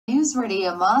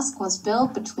Nusretiye Mosque was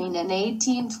built between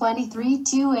 1823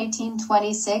 to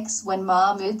 1826 when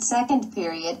Mahmud's second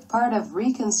period, part of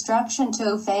reconstruction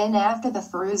Tofan after the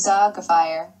Firouzagh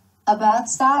fire. About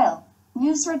style.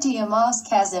 Nusretiye Mosque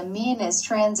has a meanest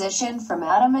transition from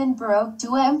Ottoman Baroque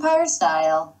to Empire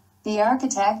style. The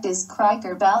architect is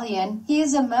Kırklarelian. He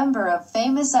is a member of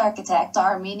famous architect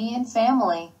Armenian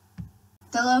family.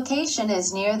 The location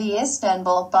is near the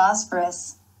Istanbul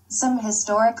Bosphorus. Some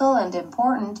historical and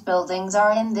important buildings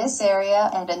are in this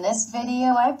area, and in this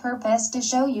video I purpose to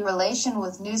show you relation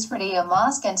with Nusretiye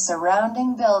Mosque and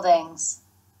surrounding buildings.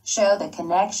 Show the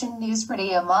connection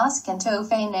Nusretiye Mosque and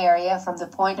Tofan area from the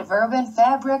point of urban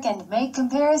fabric and make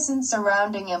comparison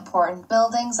surrounding important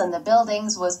buildings and the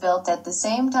buildings was built at the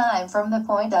same time from the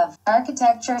point of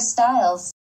architecture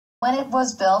styles. When it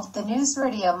was built, the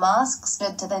Nusretiye Mosque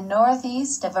stood to the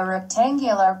northeast of a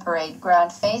rectangular parade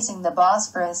ground facing the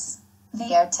Bosphorus.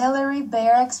 The artillery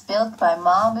barracks built by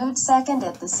Mahmud II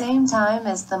at the same time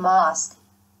as the mosque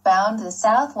bound the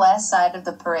southwest side of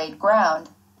the parade ground.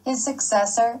 His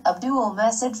successor, Abdul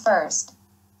Mecid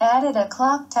I, added a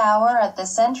clock tower at the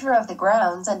center of the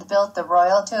grounds and built the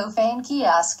Royal Tofan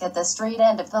Kiosk at the street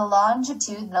end of the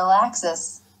longitudinal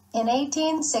axis. In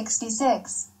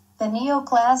 1866, the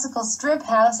neoclassical strip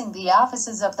housing the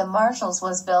offices of the marshals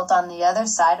was built on the other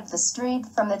side of the street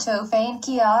from the Tofan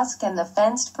Kiosk and the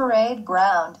fenced parade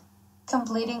ground,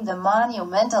 completing the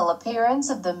monumental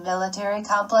appearance of the military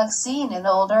complex seen in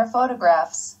older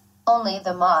photographs. Only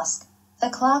the mosque, the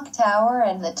clock tower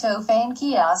and the Tofan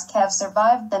Kiosk have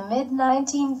survived the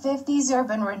mid-1950s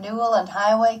urban renewal and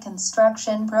highway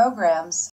construction programs.